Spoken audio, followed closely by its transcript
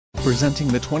Presenting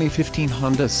the 2015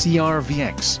 Honda CR-V.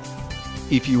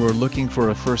 If you are looking for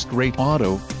a first-rate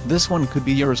auto, this one could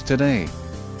be yours today.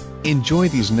 Enjoy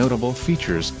these notable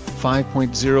features: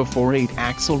 5.048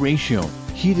 axle ratio,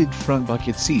 heated front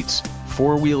bucket seats,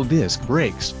 4-wheel disc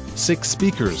brakes, 6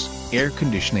 speakers, air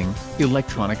conditioning,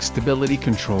 electronic stability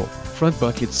control, front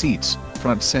bucket seats,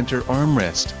 front center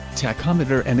armrest,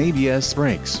 tachometer and ABS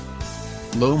brakes.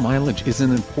 Low mileage is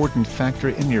an important factor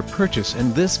in your purchase,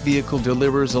 and this vehicle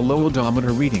delivers a low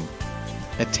odometer reading.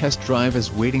 A test drive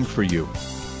is waiting for you.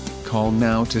 Call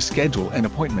now to schedule an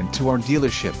appointment to our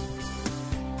dealership.